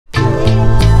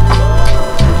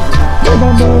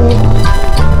Lambo.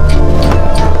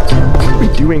 What are we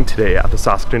doing today at the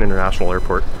Saskatoon International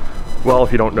Airport? Well,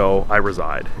 if you don't know, I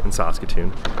reside in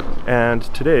Saskatoon. And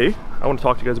today, I want to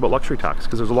talk to you guys about luxury tax,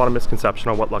 because there's a lot of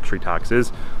misconception on what luxury tax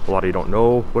is. A lot of you don't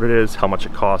know what it is, how much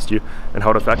it costs you, and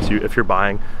how it affects you if you're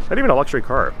buying not even a luxury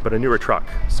car, but a newer truck.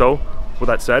 So, with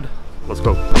that said, let's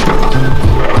go.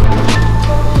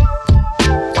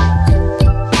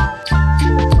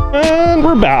 And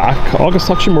we're back. August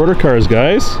Auction Motor Cars,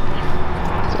 guys.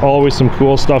 There's always some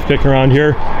cool stuff kicking around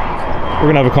here. We're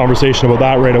gonna have a conversation about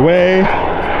that right away.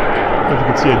 If you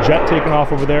can see a jet taking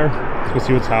off over there, let's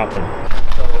see what's happening.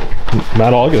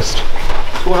 Matt August.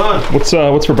 What's going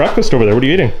on? What's for breakfast over there? What are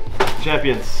you eating?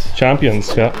 Champions.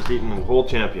 Champions, yeah. I was eating a whole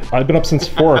champion. I've been up since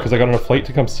 4 because I got on a flight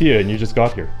to come see you, and you just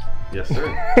got here. Yes,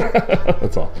 sir.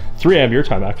 That's all. 3 a.m. your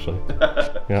time, actually.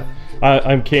 Yeah.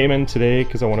 I came in today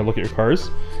because I want to look at your cars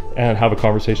and have a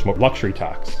conversation about luxury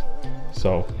tax.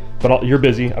 So, but you're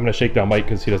busy. I'm going to shake down Mike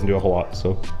because he doesn't do a whole lot.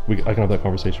 So I can have that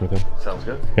conversation with him. Sounds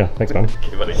good. Yeah, thanks, man.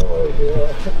 Okay, buddy.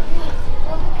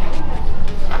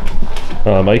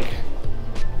 Mike,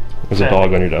 there's a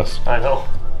dog on your desk. I know.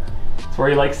 It's where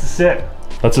he likes to sit.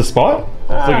 That's his spot?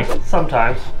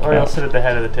 Sometimes. Or he'll sit at the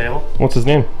head of the table. What's his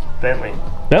name? Bentley.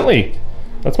 Bentley.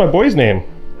 That's my boy's name.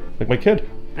 Like my kid.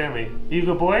 Bentley. You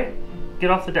good boy?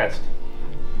 Get off the desk.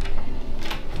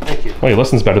 Thank you. Oh, he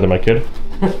listens better than my kid.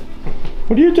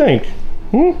 What do you think?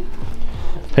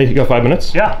 Hey, you got 5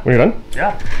 minutes? Yeah. When you're done?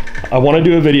 Yeah. I want to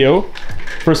do a video.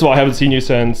 First of all, I haven't seen you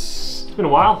since... It's been a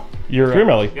while. Your Dream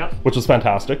Rally, Yep. which was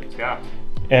fantastic. Yeah.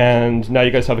 And now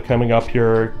you guys have it coming up,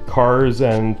 your cars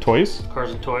and toys.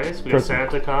 Cars and toys. We got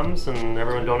Santa comes and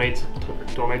everyone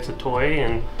donates a toy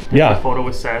and Yeah. a photo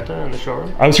with Santa in the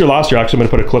showroom. I was here last year. Actually, I'm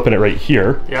going to put a clip in it right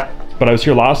here. Yeah. But I was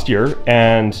here last year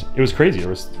and it was crazy. There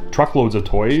was truckloads of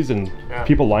toys and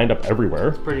people lined up everywhere.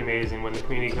 It's pretty amazing when the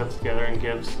community comes together and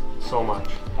gives so much.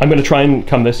 I'm going to try and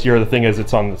come this year. The thing is,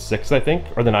 it's on the 6th, I think,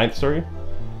 or the 9th, sorry.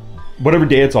 Whatever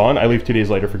day it's on, I leave 2 days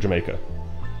later for Jamaica.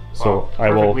 So I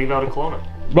will leave out of Kelowna.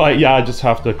 Well, yeah, I just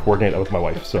have to coordinate that with my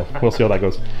wife, so we'll see how that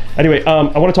goes. Anyway,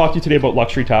 I want to talk to you today about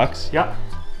luxury tax. Yeah.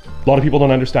 A lot of people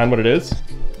don't understand what it is.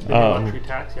 The luxury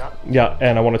tax, yeah. Yeah,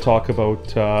 and I want to talk about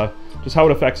just how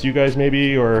it affects you guys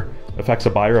maybe, or affects a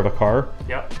buyer of a car.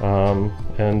 Yeah.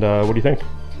 And what do you think?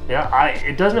 Yeah,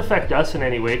 it doesn't affect us in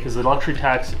any way because the luxury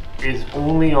tax is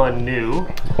only on new.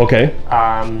 Okay.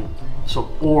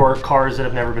 Or cars that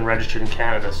have never been registered in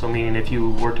Canada. So meaning if you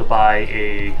were to buy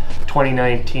a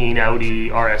 2019 Audi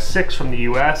RS6 from the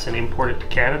US and import it to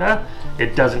Canada,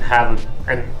 it doesn't have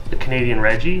a Canadian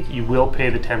Reggie. You will pay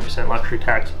the 10% luxury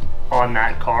tax on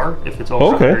that car if it's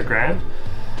over 100 grand.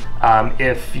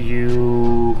 If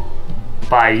you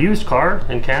buy a used car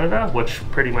in Canada, which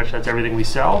pretty much that's everything we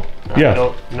sell,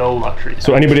 no luxury tax.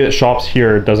 So anybody that shops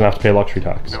here doesn't have to pay luxury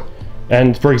tax? No.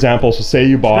 And for example, so say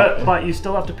you bought... But you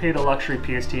still have to pay the luxury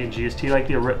PST and GST, like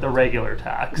the regular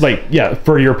tax. Like, yeah,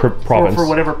 for your province. For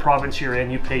whatever province you're in,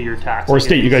 you pay your tax. Or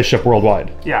state you guys ship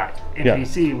worldwide. Yeah. In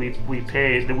BC, we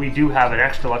pay... We do have an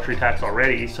extra luxury tax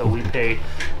already, so we pay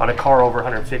on a car over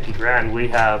 150 grand, we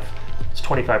have... It's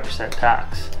 25%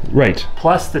 tax. Right.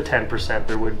 Plus the 10%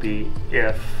 there would be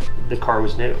if the car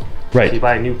was new. Right. So you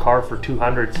buy a new car for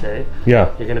 200, say.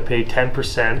 Yeah. You're going to pay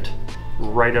 10%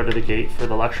 right out of the gate for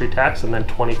the luxury tax, and then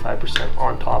 25%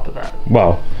 on top of that.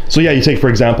 Wow. So yeah, you take, for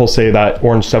example, say that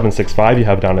orange 765 you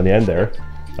have down in the end there.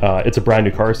 It's a brand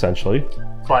new car essentially.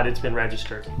 But it's been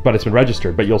registered.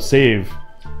 But you'll save,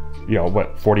 you know,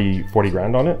 what, 40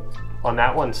 grand on it? On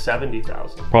that one,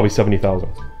 70,000. Probably 70,000.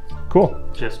 Cool.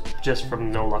 Just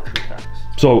from no luxury tax.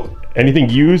 So anything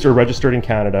used or registered in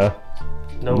Canada,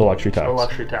 no luxury tax. No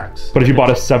luxury tax. But if you bought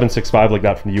a 765 like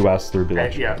that from the US, there would be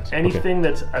luxury tax. Anything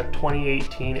that's a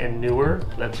 2018 and newer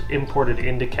that's imported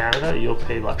into Canada, you'll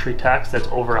pay luxury tax that's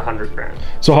over 100 grand.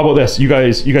 So how about this? You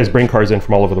guys bring cars in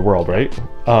from all over the world, right?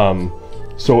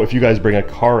 So if you guys bring a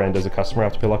car in, does a customer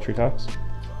have to pay luxury tax?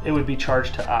 It would be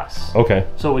charged to us. Okay.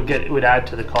 So it would add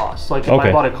to the cost. Like if I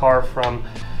bought a car from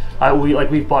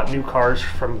we've bought new cars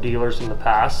from dealers in the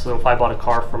past. So if I bought a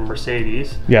car from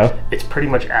Mercedes, it's pretty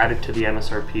much added to the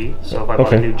MSRP. So if I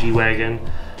bought a new G-Wagon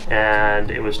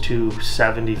and it was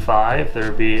 $275,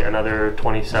 there'd be another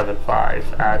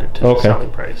 $27.5 added to the selling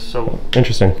price. So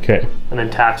interesting. Okay. And then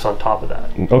tax on top of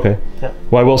that. Okay. Yeah.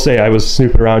 Well, I will say I was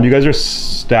snooping around. You guys are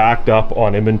stacked up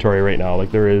on inventory right now. Like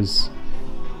there is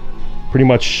pretty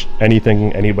much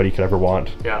anything anybody could ever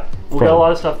want. Yeah. We got a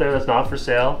lot of stuff there that's not for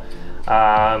sale.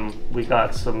 We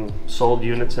got some sold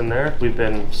units in there. We've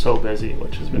been so busy,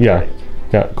 which has been great.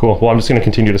 Yeah, cool. Well, I'm just going to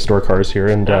continue to store cars here,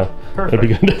 and it'll be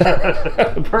good.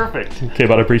 Perfect. Okay,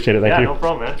 but I appreciate it. Thank you. No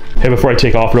problem, man. Hey, before I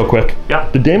take off real quick.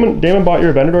 Yeah. Did Damon bought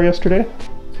your Aventador yesterday?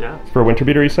 Yeah. For a winter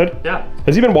beater, he said? Yeah.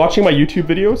 Has he been watching my YouTube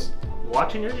videos?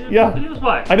 Watching your YouTube Yeah. videos?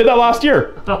 Why? I did that last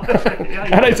year. Yeah,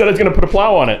 And I said I was going to put a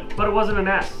plow on it. But it wasn't an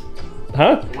S.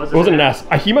 Huh? It wasn't an S.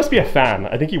 He must be a fan.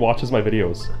 I think he watches my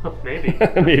videos. Maybe.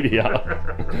 Maybe,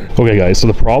 yeah. Okay, guys, so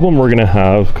the problem we're going to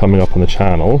have coming up on the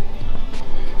channel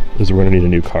is we're going to need a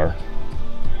new car.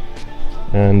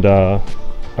 And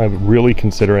I'm really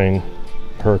considering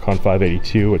Huracan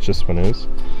 582, which this one is.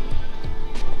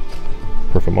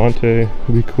 Performante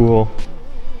would be cool.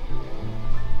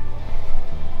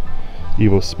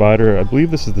 Evo Spider, I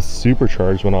believe this is the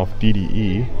supercharged one off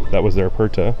DDE. That was their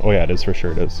Perta. Oh yeah, it is for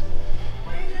sure, it is.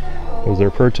 It was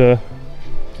their Perta.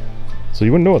 So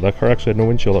you wouldn't know it, that car actually had no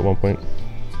windshield at one point.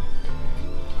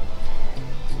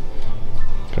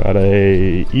 Got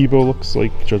a Evo, looks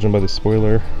like, judging by the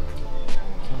spoiler.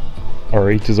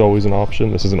 R8 is always an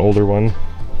option. This is an older one.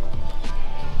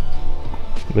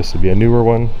 This would be a newer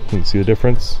one. You can see the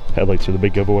difference. Headlights are the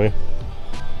big giveaway.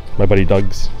 My buddy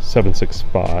Doug's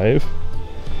 765.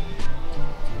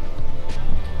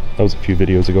 That was a few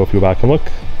videos ago if you go back and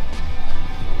look.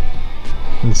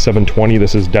 And 720,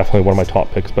 this is definitely one of my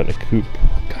top picks, but in a coupe.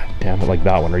 God damn it, like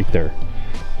that one right there.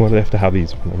 Why do they have to have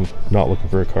these when I'm not looking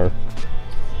for a car?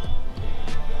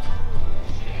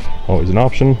 Always an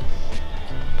option.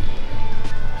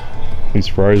 These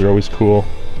Ferraris are always cool.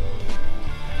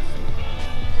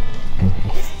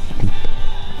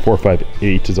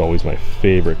 458 is always my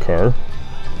favorite car.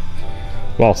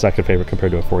 Well, second favorite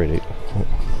compared to a 488.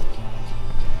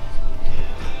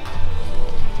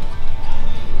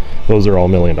 Those are all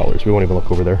 $1 million. We won't even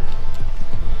look over there.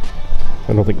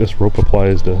 I don't think this rope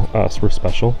applies to us. We're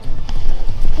special.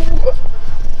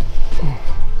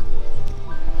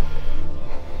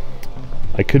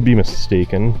 I could be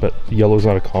mistaken, but yellow's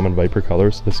not a common Viper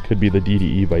color, so this could be the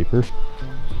DDE Viper.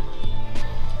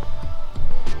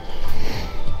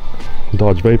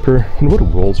 Dodge Viper. And what a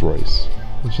Rolls Royce.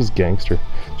 It's just gangster.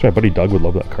 So my buddy Doug would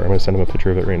love that car. I'm going to send him a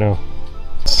picture of it right now.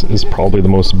 This is probably the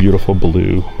most beautiful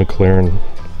blue McLaren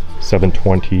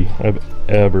 720 I've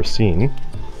ever seen.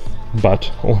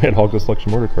 But only at Hoggle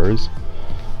Selection Motor Cars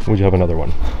would you have another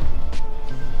one.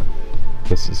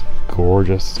 This is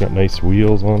gorgeous. It's got nice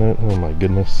wheels on it. Oh my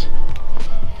goodness.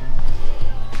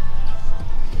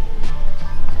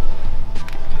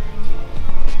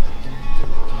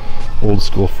 Old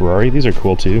school Ferrari. These are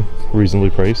cool too. Reasonably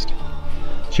priced.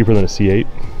 Cheaper than a C8.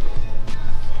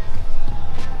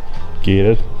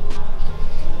 Gated.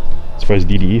 Surprised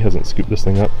DDE hasn't scooped this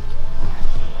thing up.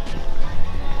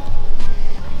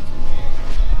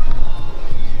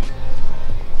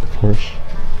 Porsche.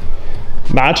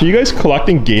 Matt, are you guys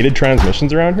collecting gated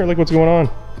transmissions around here? Like, what's going on?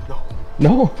 No.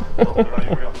 No? No, they're not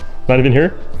even real. Not even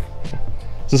here?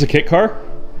 Is this a kit car?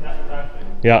 Yeah, exactly.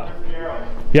 Yeah.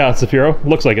 Yeah, it's a Fiero.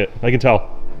 Looks like it. I can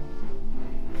tell.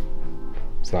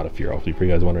 It's not a Fiero, if you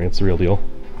guys are wondering. It's the real deal.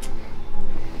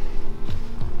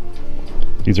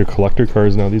 These are collector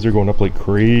cars now. These are going up like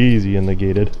crazy in the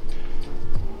gated.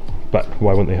 But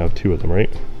why wouldn't they have two of them, right?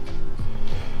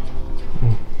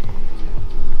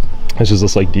 This is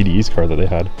just like DDE's car that they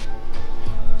had.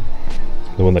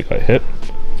 The one that got hit.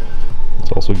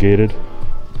 It's also gated.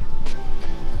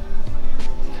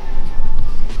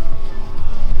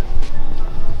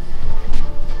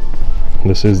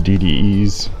 This is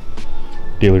DDE's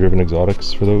Daily Driven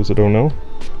Exotics, for those that don't know.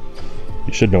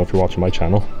 You should know if you're watching my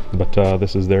channel. But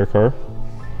this is their car.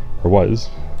 Or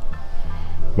was.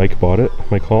 Mike bought it.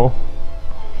 Mike Hall.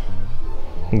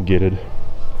 Gated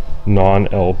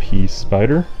non-LP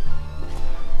Spider.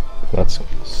 That's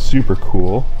super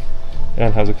cool,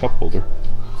 and has a cup holder.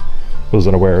 For those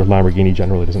unaware, Lamborghini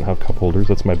generally doesn't have cup holders.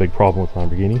 That's my big problem with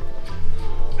Lamborghini.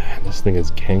 Man, this thing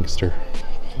is gangster.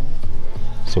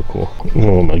 So cool.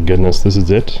 Oh my goodness, this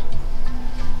is it.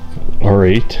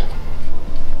 R8.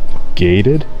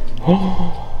 Gated.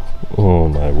 Oh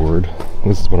my word.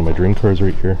 This is one of my dream cars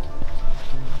right here.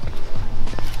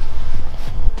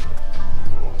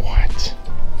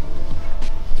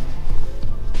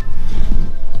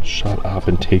 Shut up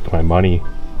and take my money.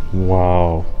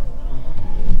 Wow.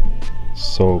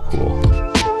 So cool.